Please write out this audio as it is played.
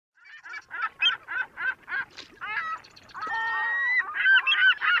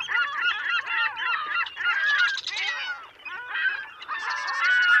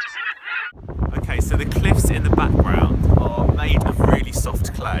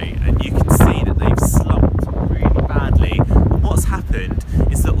clay, and you can see that they've slumped really badly. And what's happened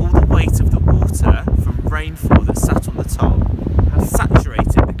is that all the weight of the water from rainfall that sat on the top has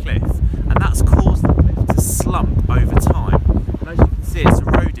saturated the cliff, and that's caused the cliff to slump over time. And as you can see, it's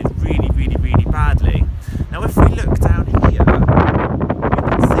eroded really badly. Now if we look down here, we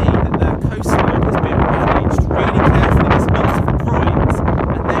can see that the coastline has been managed really carefully. There's lots of groynes,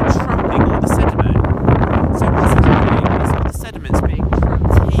 and they're trapping all the sediment. So what's happening is all the sediment's being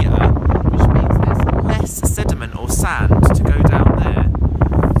trapped here, which means there's less sediment or sand to go down there.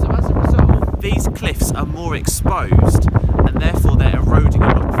 So as a result, these cliffs are more exposed, and therefore they're eroding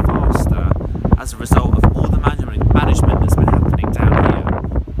a lot faster as a result of all the management that's been happening down here.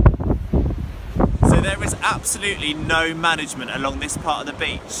 So there is absolutely no management along this part of the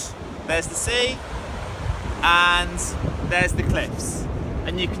beach. There's the sea and there's the cliffs.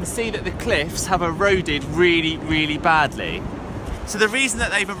 And you can see that the cliffs have eroded really badly. So the reason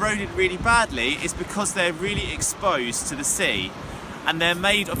that they've eroded really badly is because they're really exposed to the sea, and they're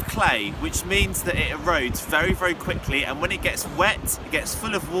made of clay, which means that it erodes very quickly, and when it gets wet, it gets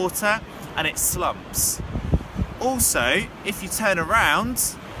full of water and it slumps. Also, if you turn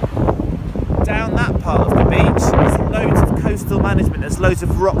around, down that part of the beach is loads of coastal management. There's loads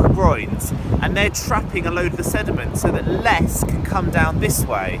of rock groynes, and they're trapping a load of the sediment so that less can come down this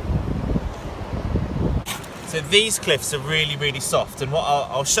way. So these cliffs are really soft, and what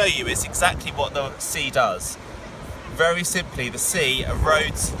I'll show you is exactly what the sea does. Very simply, the sea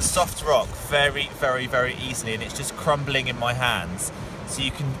erodes soft rock very easily, and it's just crumbling in my hands. So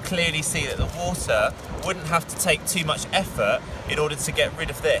you can clearly see that the water wouldn't have to take too much effort in order to get rid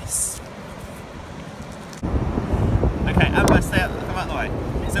of this. Okay, Amber, come out the way.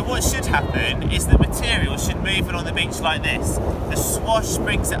 So what should happen is the material should move along the beach like this. The swash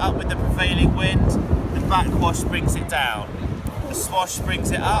brings it up with the prevailing wind, the backwash brings it down. The swash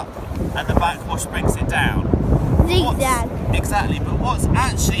brings it up, and the backwash brings it down. Zigzag. Exactly, but what's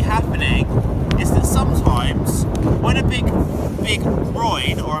actually happening is that sometimes when a big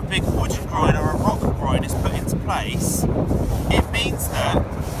groyne, or a big wooden groyne or a rock groyne is put into place, it means that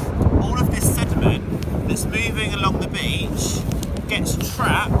all of this sediment that's moving along the beach gets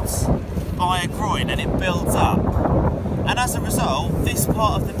trapped by a groyne, and it builds up. And as a result, this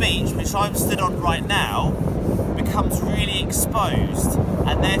part of the beach, which I'm stood on right now, becomes really exposed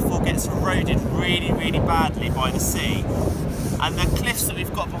and therefore gets eroded really badly by the sea. And the cliffs that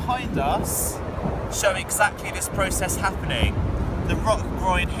we've got behind us show exactly this process happening. The rock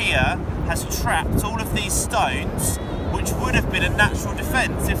groyne here has trapped all of these stones, which would have been a natural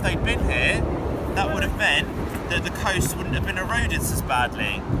defence if they'd been here. That would have meant that the coast wouldn't have been eroded as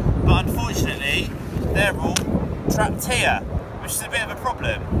badly. But unfortunately, they're all trapped here, which is a bit of a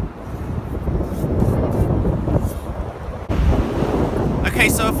problem. Okay,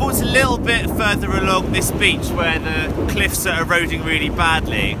 so I've walked a little bit further along this beach where the cliffs are eroding really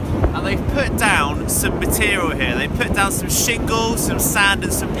badly, and they've put down some material here. They've put down some shingles, some sand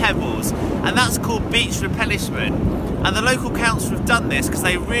and some pebbles, and that's called beach replenishment. And the local council have done this because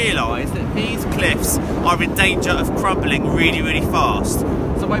they realise that these cliffs are in danger of crumbling really fast.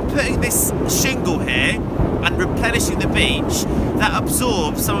 So by putting this shingle here and replenishing the beach, that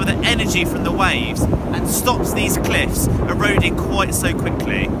absorbs some of the energy from the waves and stops these cliffs eroding quite so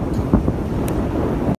quickly.